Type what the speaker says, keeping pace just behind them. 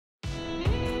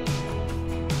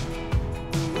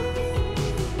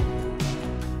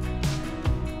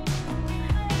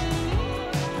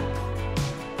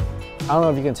don't know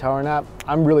if you can tell or not,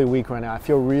 I'm really weak right now. I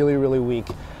feel really, really weak.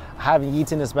 I haven't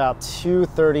eaten since about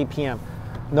 2:30 p.m.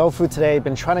 No food today.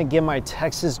 Been trying to get my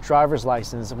Texas driver's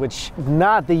license, which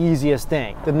not the easiest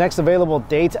thing. The next available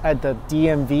date at the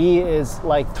DMV is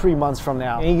like 3 months from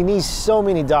now. And you need so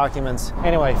many documents.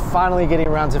 Anyway, finally getting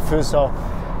around to food, so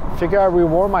figure I'd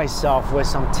reward myself with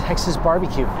some Texas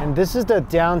barbecue. And this is the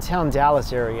downtown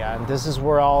Dallas area, and this is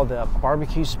where all the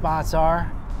barbecue spots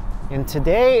are. And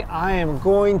today I am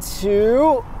going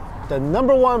to the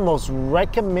 #1 most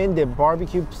recommended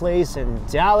barbecue place in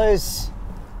Dallas,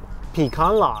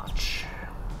 Peacan Lodge.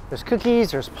 There's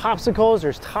cookies, there's popsicles,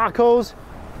 there's tacos,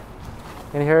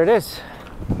 and here it is.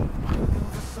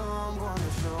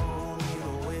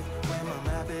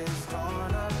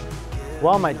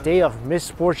 While my day of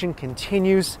misfortune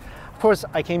continues, of course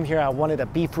I came here, I wanted a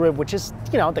beef rib, which is,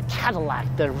 you know, the Cadillac,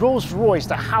 the Rolls Royce,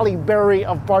 the Halle Berry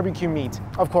of barbecue meat.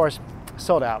 Of course,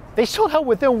 sold out. They sold out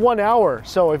within 1 hour,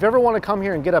 so if you ever want to come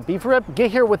here and get a beef rib,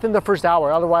 get here within the first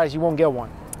hour, otherwise you won't get one.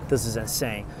 This is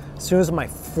insane. As soon as my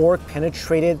fork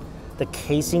penetrated the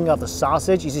casing of the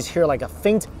sausage, you just hear like a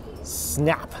faint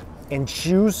snap, and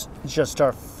juice just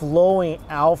start flowing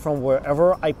out from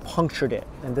wherever I punctured it.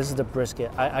 And this is the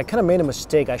brisket. I kind of made a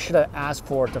mistake. I should have asked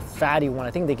for the fatty one.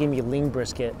 I think they gave me lean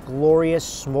brisket. Glorious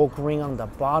smoke ring on the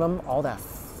bottom, all that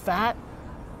fat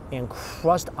and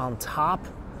crust on top.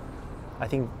 I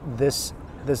think this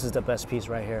is the best piece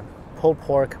right here. Pulled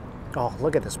pork. Oh,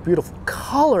 look at this beautiful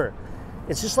color.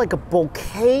 It's just like a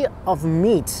bouquet of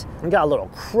meat. We got a little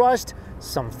crust,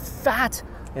 some fat,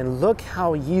 and look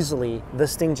how easily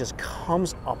this thing just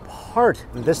comes apart.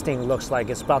 This thing looks like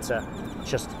it's about to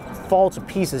just fall to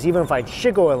pieces, even if I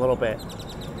jiggle it a little bit.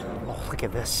 Oh, look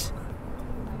at this.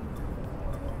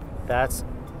 That's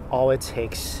all it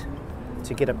takes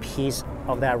to get a piece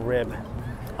of that rib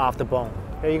off the bone.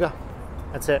 There you go.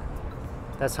 That's it.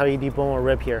 That's how you debone a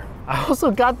rib here. I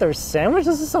also got their sandwich.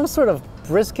 This is some sort of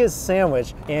brisket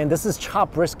sandwich, and this is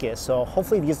chopped brisket, so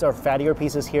hopefully these are fattier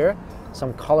pieces here.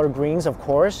 Some collard greens, of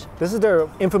course. This is their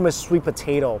infamous sweet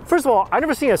potato. First of all, I've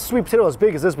never seen a sweet potato as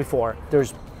big as this before.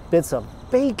 There's bits of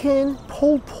bacon,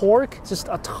 pulled pork, just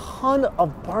a ton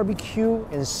of barbecue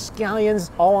and scallions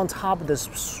all on top of this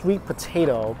sweet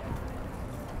potato.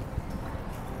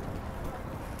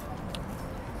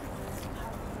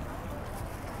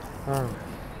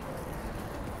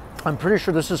 I'm pretty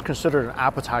sure this is considered an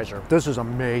appetizer. This is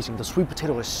amazing. The sweet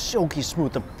potato is silky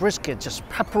smooth. The brisket just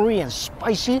peppery and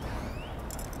spicy.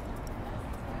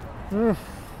 And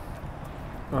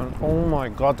oh my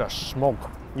God, the smoke.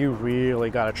 You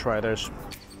really gotta try this.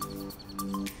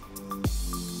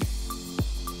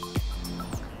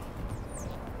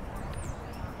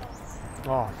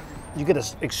 Oh, you get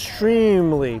this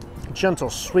extremely gentle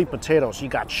sweet potatoes. You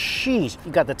got cheese.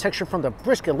 You got the texture from the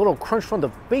brisket, a little crunch from the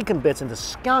bacon bits and the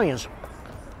scallions.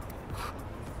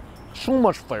 So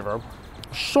much flavor,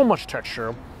 so much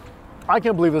texture. I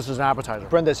can't believe this is an appetizer.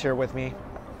 Brenda's here with me.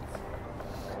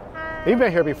 Hi. You've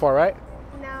been here before, right?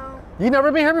 No. You never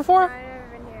been here before? No, I've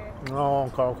never been here.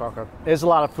 Oh, okay. There's a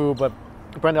lot of food, but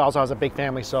Brenda also has a big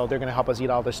family, so they're gonna help us eat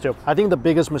all this too. I think the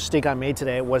biggest mistake I made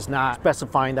today was not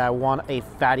specifying that I want a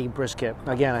fatty brisket.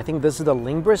 Again, I think this is the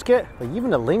lean brisket, but even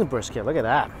the lean brisket, look at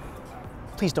that.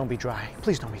 Please don't be dry.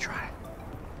 Please don't be dry.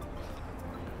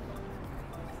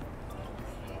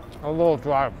 A little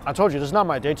dry. I told you, this is not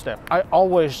my day today. I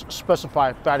always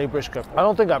specify fatty brisket. I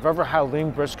don't think I've ever had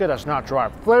lean brisket that's not dry.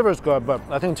 Flavor is good, but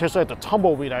I think it tastes like the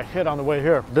tumbleweed I hit on the way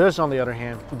here. This, on the other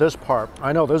hand, this part,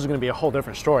 I know this is gonna be a whole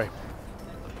different story.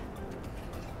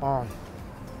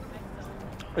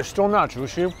 It's still not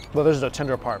juicy, but this is the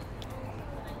tender part.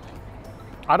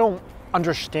 I don't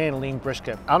understand lean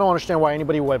brisket. I don't understand why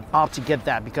anybody would opt to get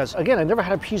that, because again, I never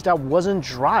had a piece that wasn't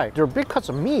dry. They're big cuts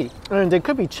of meat, and they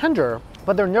could be tender,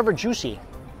 but they're never juicy.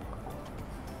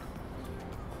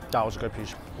 That was a good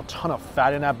piece. A ton of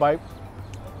fat in that bite.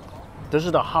 This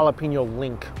is the jalapeno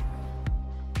link.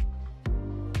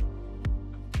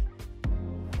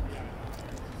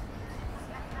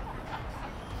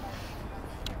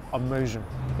 Amazing.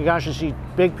 You guys should see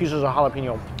big pieces of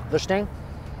jalapeno. This thing,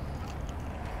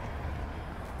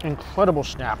 incredible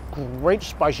snap, great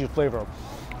spicy flavor.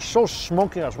 So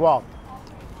smoky as well.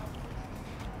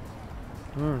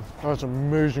 That's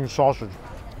amazing sausage.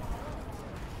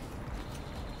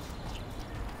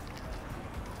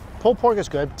 Pulled pork is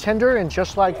good, tender, and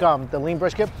just like the lean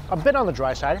brisket, a bit on the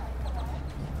dry side.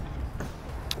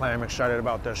 I am excited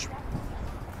about this.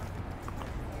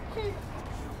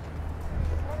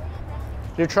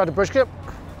 You tried the brisket?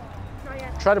 Not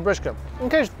yet. Try the brisket. In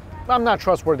case I'm not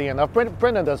trustworthy enough.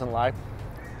 Brenda doesn't lie.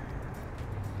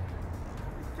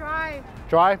 Dry.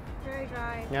 Dry? Very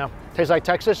dry. Yeah. Tastes like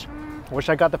Texas. Wish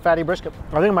I got the fatty brisket.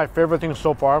 I think my favorite thing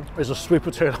so far is the sweet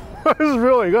potato. This is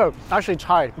really good. Actually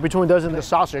tied between this and the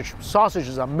sausage. Sausage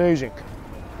is amazing.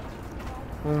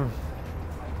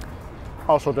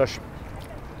 Also dish.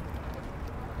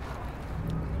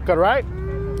 Good, right?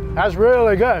 That's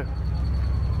really good.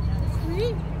 It's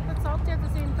sweet, but salty at the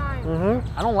same time.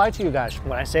 I don't lie to you guys.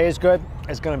 When I say it's good,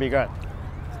 it's gonna be good.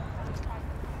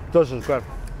 This is good.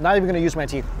 Not even gonna use my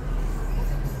teeth.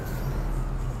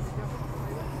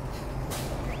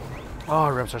 Oh,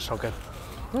 ribs are so good.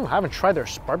 I haven't tried their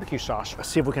barbecue sauce. Let's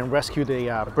see if we can rescue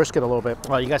the brisket a little bit.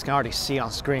 Well, you guys can already see on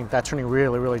screen that's turning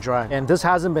really, really dry. And this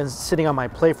hasn't been sitting on my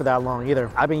plate for that long either.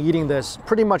 I've been eating this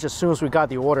pretty much as soon as we got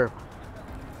the order.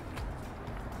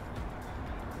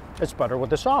 It's better with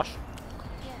the sauce.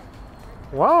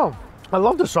 Wow, I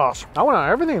love the sauce. I want on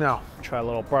everything now. Try a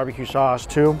little barbecue sauce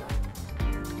too.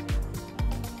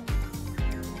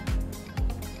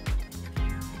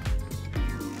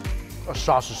 The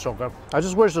sauce is so good. I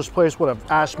just wish this place would have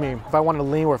asked me if I wanted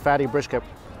lean or fatty brisket.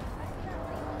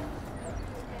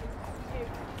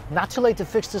 Not too late to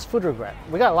fix this food regret.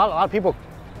 We got a lot of people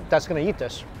that's gonna eat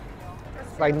this.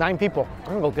 Like 9 people. I'm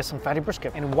gonna go get some fatty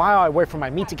brisket. And while I wait for my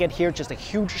meat to get here, just a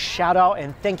huge shout out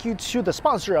and thank you to the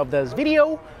sponsor of this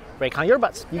video, Raycon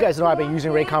earbuds. You guys know I've been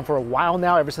using Raycon for a while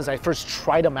now, ever since I first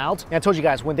tried them out. And I told you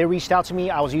guys, when they reached out to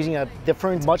me, I was using a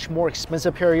different, much more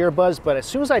expensive pair of earbuds, but as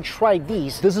soon as I tried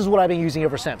these, this is what I've been using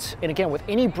ever since. And again, with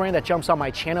any brand that jumps on my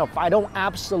channel, if I don't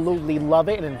absolutely love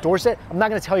it and endorse it, I'm not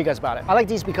gonna tell you guys about it. I like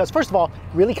these because, first of all,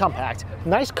 really compact,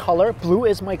 nice color, blue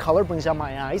is my color, brings out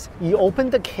my eyes. You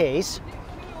open the case,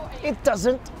 it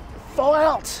doesn't fall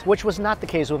out, which was not the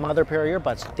case with my other pair of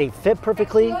earbuds. They fit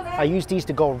perfectly. I use these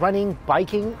to go running,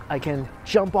 biking. I can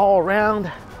jump all around.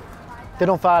 They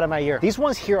don't fall out of my ear. These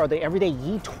ones here are the everyday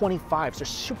E25s. They're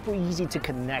super easy to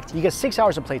connect. You get 6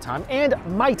 hours of playtime, and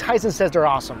Mike Tyson says they're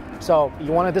awesome. So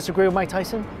you want to disagree with Mike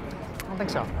Tyson? I don't think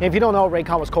so. And if you don't know,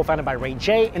 Raycon was co-founded by Ray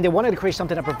J, and they wanted to create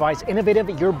something that provides innovative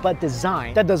earbud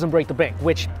design that doesn't break the bank,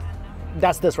 which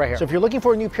that's this right here. So if you're looking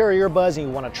for a new pair of earbuds and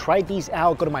you want to try these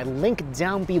out, go to my link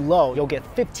down below. You'll get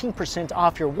 15%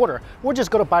 off your order, or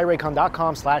just go to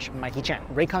buyraycon.com/MikeyChan.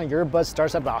 Raycon earbuds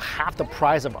starts at about half the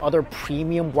price of other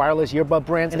premium wireless earbud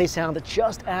brands, and they sound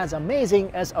just as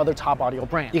amazing as other top audio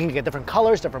brands. You can get different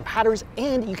colors, different patterns,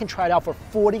 and you can try it out for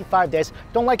 45 days.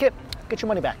 Don't like it? Get your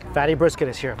money back. Fatty brisket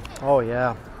is here. Oh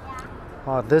yeah.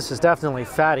 Oh, this is definitely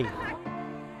fatty.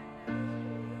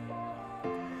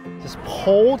 Just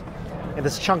pulled, and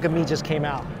this chunk of meat just came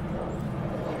out.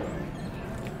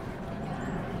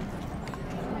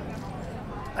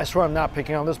 I swear I'm not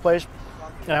picking on this place,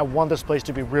 and I want this place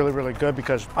to be really, really good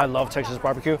because I love Texas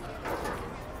barbecue.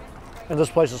 And this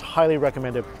place is highly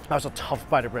recommended. That's a tough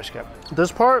bite of brisket. This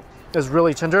part is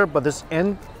really tender, but this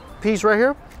end piece right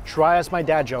here, dry as my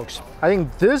dad jokes. I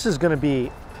think this is gonna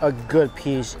be a good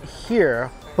piece here,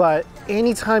 but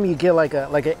anytime you get like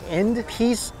an end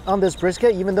piece on this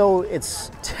brisket, even though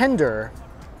it's tender,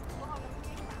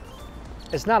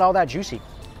 it's not all that juicy.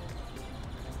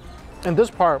 And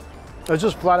this part is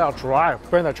just flat out dry.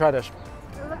 Brenda, try this.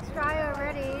 It looks dry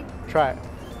already. Try it.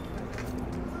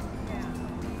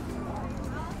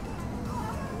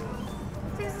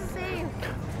 It tastes the same.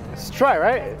 It's dry,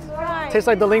 right? It's dry. Tastes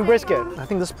like the lean brisket. I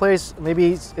think this place,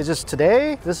 maybe it's just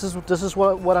today. This is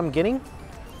what I'm getting.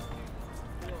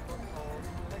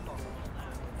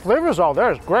 Flavor's all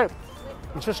there, it's great.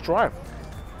 It's just dry.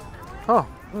 Huh,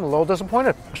 I'm a little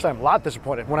disappointed. Actually, I'm a lot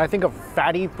disappointed. When I think of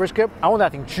fatty brisket, I want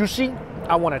that thing juicy.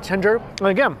 I want it tender. And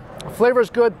again, flavor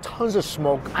is good, tons of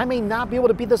smoke. I may not be able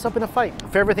to beat this up in a fight.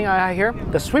 Favorite thing I have here,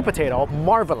 the sweet potato,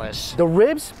 marvelous. The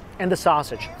ribs and the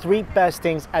sausage, 3 best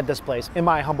things at this place, in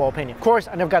my humble opinion. Of course,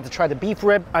 I never got to try the beef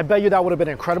rib. I bet you that would have been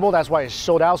incredible. That's why it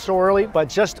sold out so early. But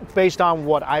just based on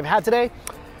what I've had today,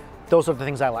 those are the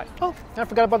things I like. Oh, I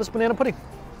forgot about this banana pudding.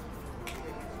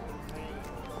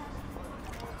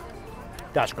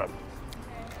 That's good.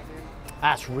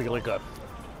 That's really good.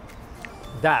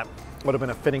 That would have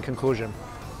been a fitting conclusion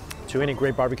to any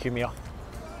great barbecue meal.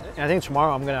 And I think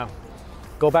tomorrow I'm gonna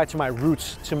go back to my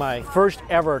roots, to my first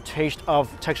ever taste of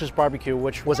Texas barbecue,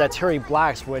 which was at Terry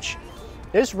Black's, which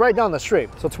is right down the street.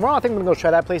 So tomorrow I think I'm gonna go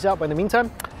try that place out, but in the meantime,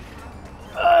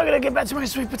 I'm gonna get back to my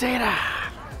sweet potato.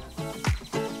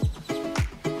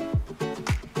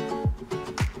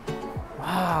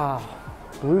 Wow.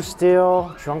 Blue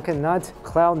Steel, Drunken Nut,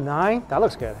 Cloud 9. That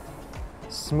looks good.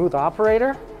 Smooth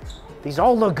Operator. These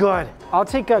all look good. I'll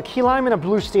take a key lime and a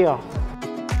Blue Steel.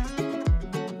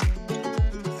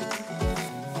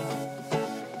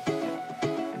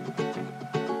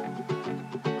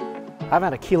 I haven't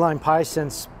had a key lime pie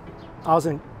since I was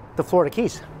in the Florida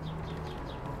Keys.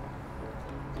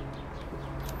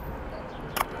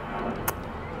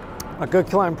 A good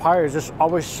key lime pie is just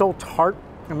always so tart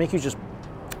and make you just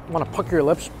want to pucker your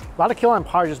lips. A lot of key lime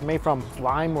pie is just made from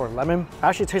lime or lemon. It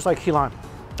actually tastes like key lime.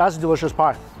 That's a delicious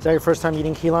pie. Is that your first time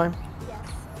eating key lime? Yes.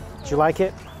 Did you like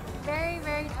it? Very,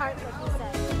 very tart, like you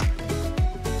said.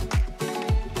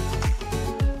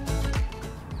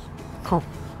 Oh.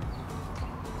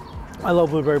 I love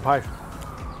blueberry pie.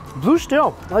 Blue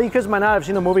steel. A lot of you kids might not have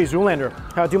seen the movie Zoolander.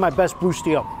 How I do my best blue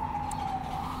steel.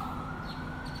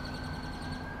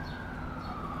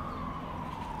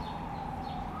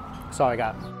 That's all I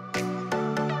got.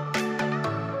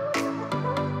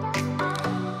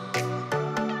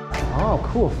 Oh,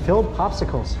 cool. Filled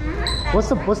popsicles.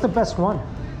 What's the best one?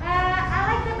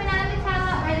 I like the banana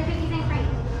Nutella or the cookies and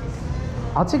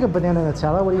cream. I'll take a banana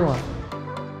Nutella. What do you want?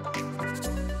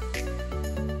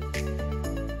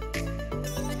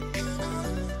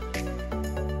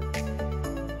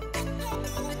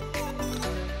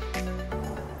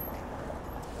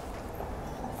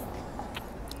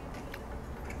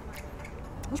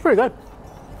 That's pretty good.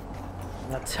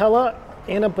 Nutella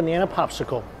and a banana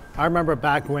popsicle. I remember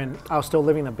back when I was still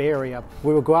living in the Bay Area,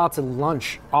 we would go out to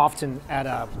lunch often at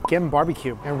Peacan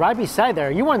BBQ. And right beside there,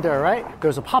 you weren't there, right? There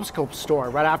was a popsicle store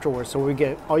right afterwards, so we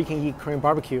get all you can eat Korean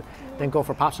barbecue, then go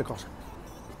for popsicles.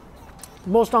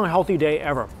 Most unhealthy day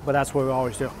ever, but that's what we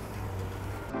always do.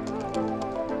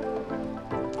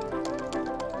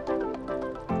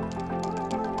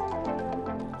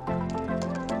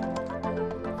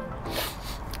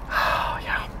 Oh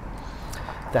yeah,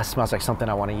 that smells like something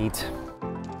I want to eat.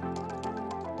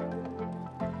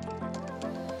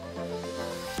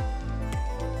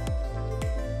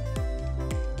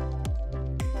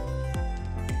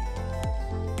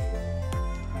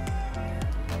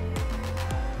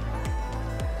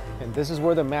 And this is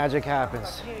where the magic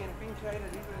happens.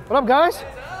 What up, guys?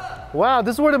 Wow,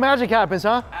 this is where the magic happens,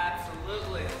 huh?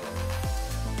 Absolutely.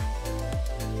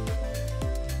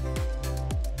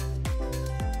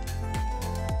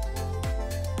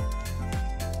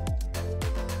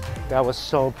 That was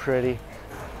so pretty.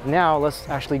 Now let's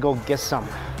actually go get some.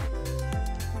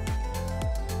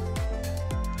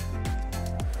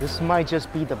 This might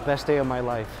just be the best day of my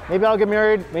life. Maybe I'll get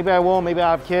married, maybe I won't, maybe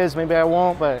I'll have kids, maybe I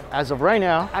won't, but as of right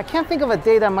now, I can't think of a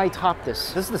day that might top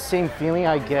this. This is the same feeling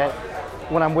I get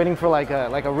when I'm waiting for like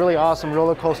a really awesome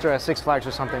roller coaster at Six Flags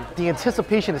or something. The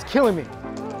anticipation is killing me.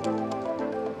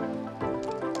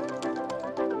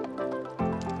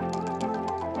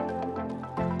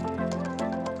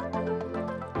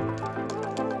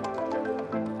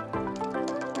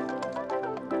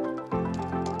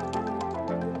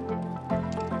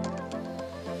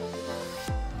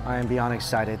 I am beyond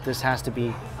excited. This has to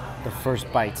be the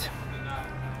first bite.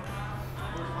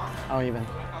 I don't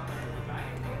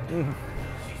even.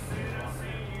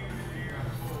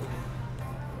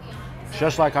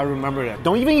 Just like I remembered it.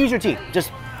 Don't even use your teeth.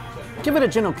 Just give it a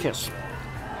gentle kiss.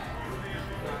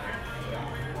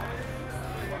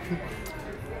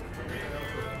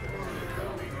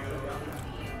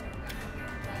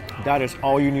 That is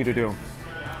all you need to do.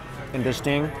 And this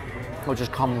thing will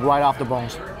just come right off the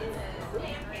bones.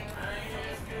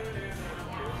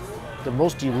 The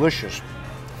most delicious,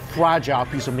 fragile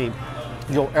piece of meat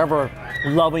you'll ever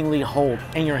lovingly hold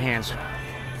in your hands.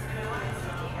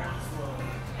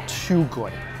 Too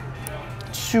good.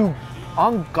 Too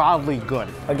ungodly good.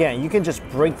 Again, you can just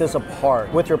break this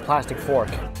apart with your plastic fork.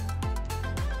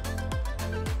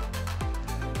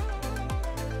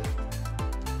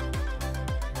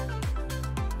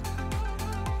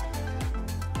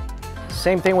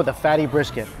 Same thing with the fatty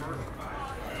brisket.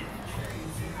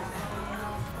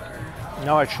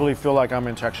 Now I truly feel like I'm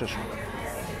in Texas.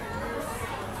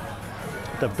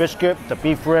 The biscuit, the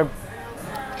beef rib,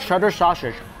 cheddar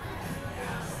sausage.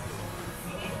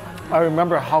 I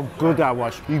remember how good that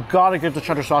was. You gotta get the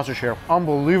cheddar sausage here.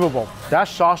 Unbelievable. That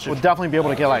sausage would definitely be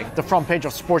able to get like the front page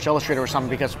of Sports Illustrated or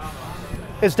something because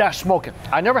it's that smoking.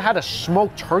 I never had a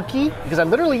smoked turkey because I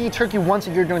literally eat turkey once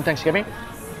a year during Thanksgiving.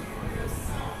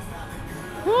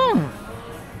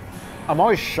 I'm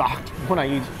always shocked when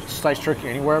I eat sliced turkey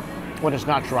anywhere when it's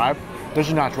not dry. This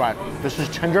is not dry. This is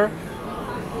tender.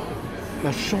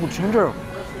 It's so tender.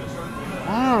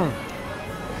 And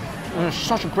it's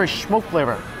such a great smoke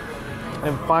flavor.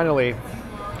 And finally,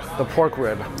 the pork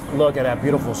rib. Look at that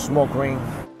beautiful smoke ring.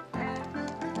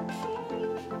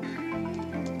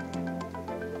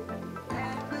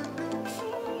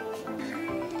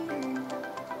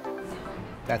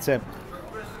 That's it.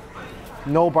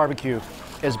 No barbecue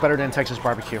is better than Texas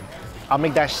barbecue. I'll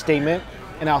make that statement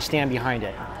and I'll stand behind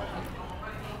it.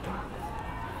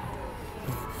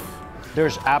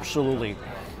 There's absolutely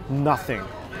nothing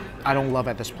I don't love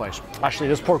at this place. Actually,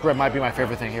 this pork rib might be my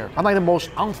favorite thing here. I'm like the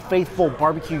most unfaithful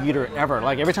barbecue eater ever.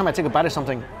 Like every time I take a bite of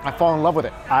something, I fall in love with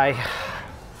it.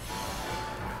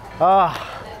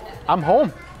 I'm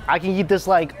home. I can eat this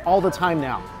like all the time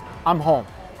now. I'm home.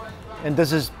 And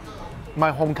this is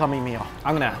my homecoming meal.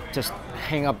 I'm gonna just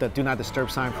hang up the do not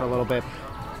disturb sign for a little bit.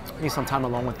 Need some time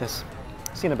alone with this.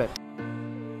 See you in a bit.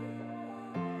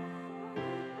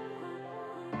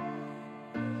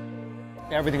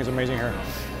 Everything is amazing here.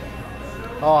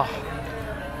 Oh,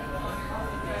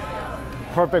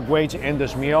 perfect way to end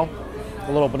this meal.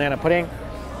 A little banana pudding.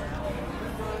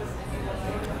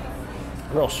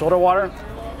 A little soda water.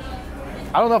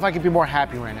 I don't know if I could be more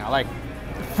happy right now. Like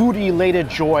food-related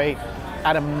joy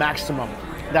at a maximum.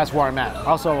 That's where I'm at.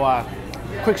 Also,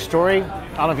 quick story.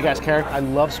 I don't know if you guys care. I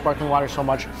love sparkling water so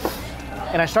much.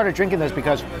 And I started drinking this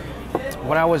because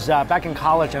when I was back in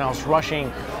college and I was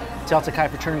rushing Delta Chi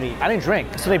fraternity, I didn't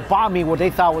drink. So they bought me what they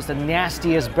thought was the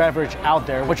nastiest beverage out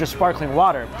there, which is sparkling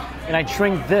water. And I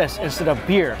drank this instead of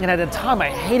beer. And at the time, I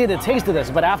hated the taste of this,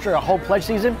 but after a whole pledge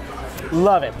season,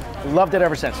 love it. Loved it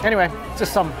ever since. Anyway,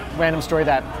 just some random story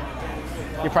that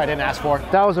you probably didn't ask for.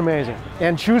 That was amazing.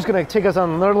 And Chu's gonna take us on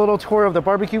another little tour of the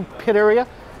barbecue pit area.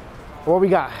 What we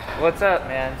got? What's up,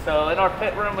 man? So in our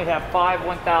pit room, we have 5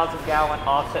 1,000-gallon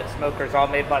offset smokers, all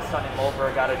made by Sonny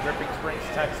Mulberg out of Dripping Springs,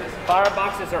 Texas.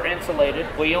 Fireboxes are insulated.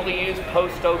 We only use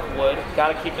post oak wood. Got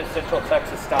to keep it Central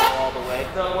Texas style all the way.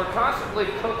 So we're constantly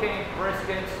cooking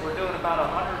briskets. We're doing about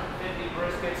 150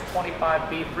 briskets, 25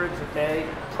 beef ribs a day.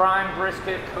 Prime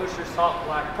brisket, kosher salt,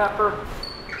 black pepper.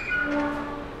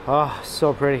 Oh,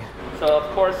 so pretty. So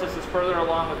of course this is further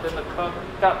along within the cook.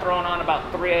 Got thrown on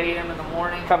about 3 a.m. in the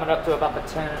morning, coming up to about the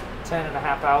 10 and a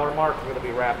half hour mark. We're gonna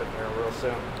be wrapping here real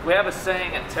soon. We have a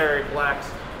saying at Terry Black's,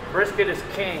 brisket is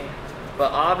king,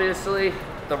 but obviously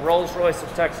the Rolls Royce of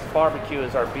Texas barbecue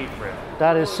is our beef rib.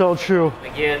 That is so true.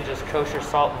 Again, just kosher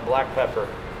salt and black pepper.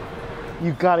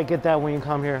 You gotta get that when you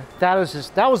come here. That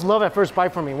was love at first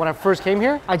bite for me. When I first came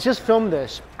here, I just filmed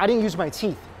this. I didn't use my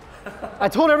teeth. I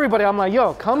told everybody, I'm like,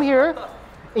 yo, come here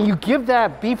and you give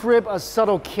that beef rib a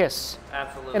subtle kiss.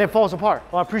 Absolutely. And it falls apart.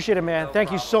 Well, I appreciate it, man.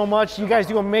 Thank you so much. You guys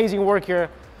do amazing work here.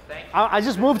 Thank you. I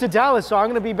just moved to Dallas, so I'm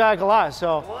gonna be back a lot,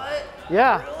 so. What?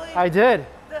 Yeah, Really? I did.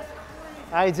 That's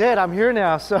crazy. I did, I'm here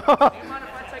now, so. Do you mind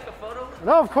if I take a photo?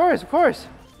 No, of course, of course.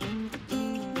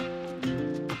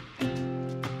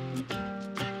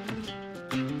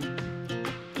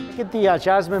 Get the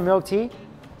jasmine milk tea.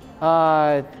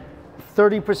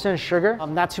 30% sugar,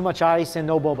 not too much ice, and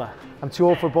no boba. I'm too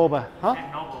old for boba. Huh?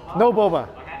 No boba.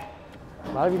 Okay.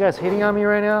 A lot of you guys hating on me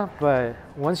right now, but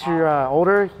once you're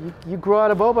older, you grow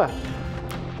out of boba.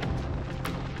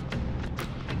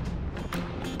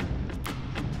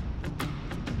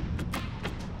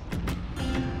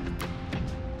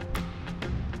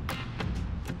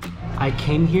 I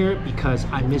came here because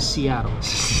I miss Seattle.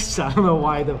 So I don't know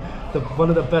why one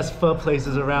of the best pho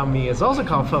places around me is also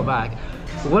called Pho Back.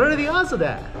 What are the odds of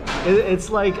that? It's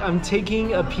like I'm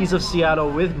taking a piece of Seattle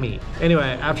with me.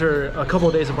 Anyway, after a couple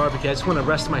of days of barbecue, I just want to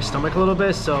rest my stomach a little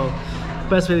bit. So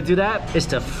best way to do that is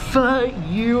to fill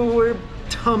your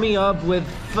tummy up with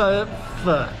pho.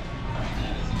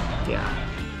 Yeah.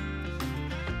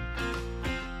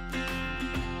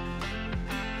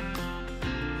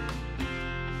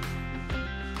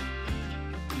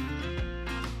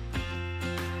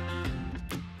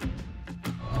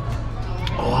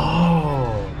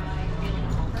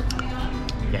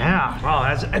 Yeah, wow,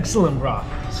 that's excellent broth.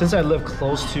 Since I live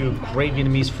close to great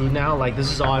Vietnamese food now, like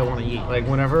this is all I want to eat. Like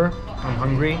whenever I'm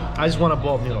hungry, I just want a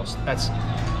bowl of noodles. That's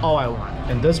all I want.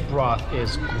 And this broth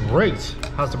is great.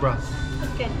 How's the broth?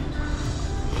 That's good.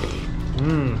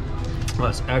 Well,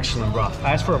 that's excellent broth.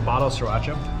 I asked for a bottle of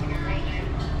sriracha.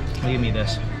 Give me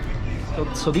this.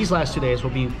 So these last 2 days will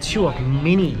be 2 of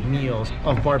many meals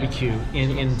of barbecue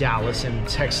in Dallas and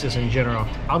Texas in general.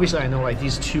 Obviously, I know like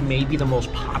these 2 may be the most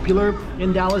popular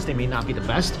in Dallas. They may not be the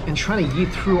best. And trying to eat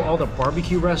through all the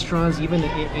barbecue restaurants, even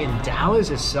in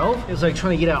Dallas itself, it's like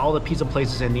trying to eat at all the pizza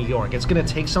places in New York. It's gonna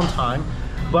take some time,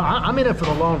 but I'm in it for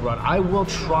the long run. I will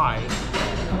try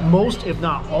most, if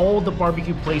not all, the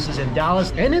barbecue places in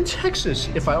Dallas and in Texas.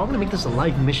 I'm gonna make this a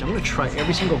live mission. I'm gonna try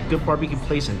every single good barbecue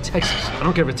place in Texas. I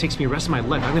don't care if it takes me the rest of my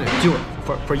life. I'm gonna do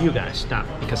it for you guys, not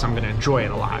because I'm gonna enjoy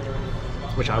it a lot,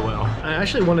 which I will. I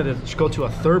actually wanted to go to a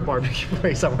 3rd barbecue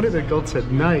place. I wanted to go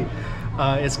tonight.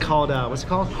 It's called, what's it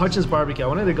called? Hutchins Barbecue. I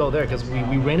wanted to go there because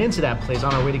we ran into that place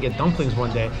on our way to get dumplings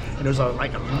one day, and there was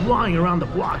like a line around the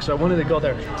block, so I wanted to go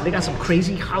there. And they got some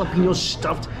crazy jalapenos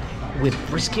stuffed with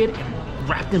brisket and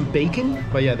wrapped in bacon.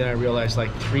 But yeah, then I realized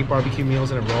like 3 barbecue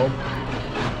meals in a row,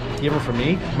 even for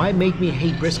me, might make me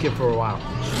hate brisket for a while.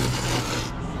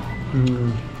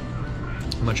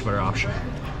 Much better option.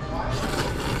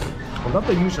 I love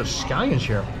the use of scallions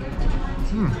here.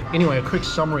 Anyway, a quick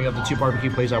summary of the 2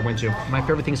 barbecue places I went to. My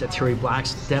favorite things at Terry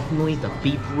Black's, definitely the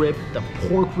beef rib, the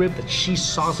pork rib, the cheese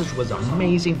sausage was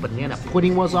amazing, banana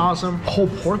pudding was awesome, whole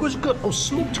pork was good, oh,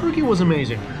 smoked turkey was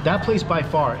amazing. That place by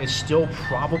far is still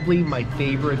probably my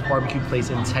favorite barbecue place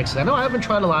in Texas. I know I haven't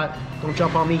tried a lot, don't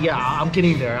jump on me, yeah, I'm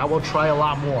getting there, I will try a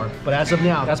lot more. But as of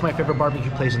now, that's my favorite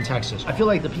barbecue place in Texas. I feel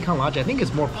like the Peacan Lodge, I think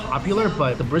it's more popular,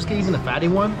 but the brisket, even the fatty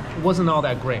one, wasn't all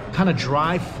that great. Kind of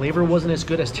dry, flavor wasn't as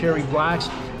good as Terry Black's.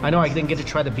 I know I didn't get to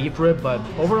try the beef rib, but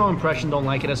overall impression, don't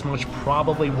like it as much.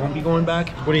 Probably won't be going back.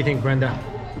 What do you think, Brenda?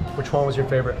 Which one was your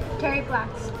favorite? Terry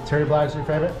Black's. Terry Black's your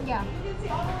favorite? Yeah,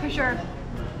 for sure.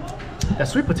 That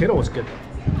sweet potato was good.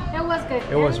 It was good.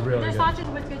 It was really the good. sausage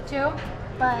was good too,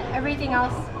 but everything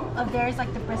else of theirs,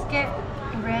 like the brisket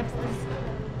and ribs,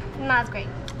 is not as great.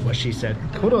 What she said.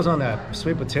 Kudos on that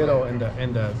sweet potato and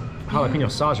the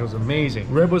jalapeno sausage was amazing.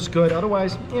 Rib was good.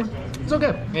 Otherwise, yeah, it's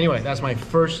okay. Anyway, that's my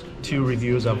first 2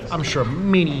 reviews of, I'm sure,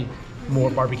 many more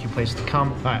barbecue places to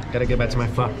come. All right, gotta get back to my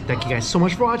pho. Thank you guys so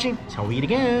much for watching. Till we eat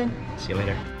again. See you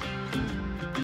later.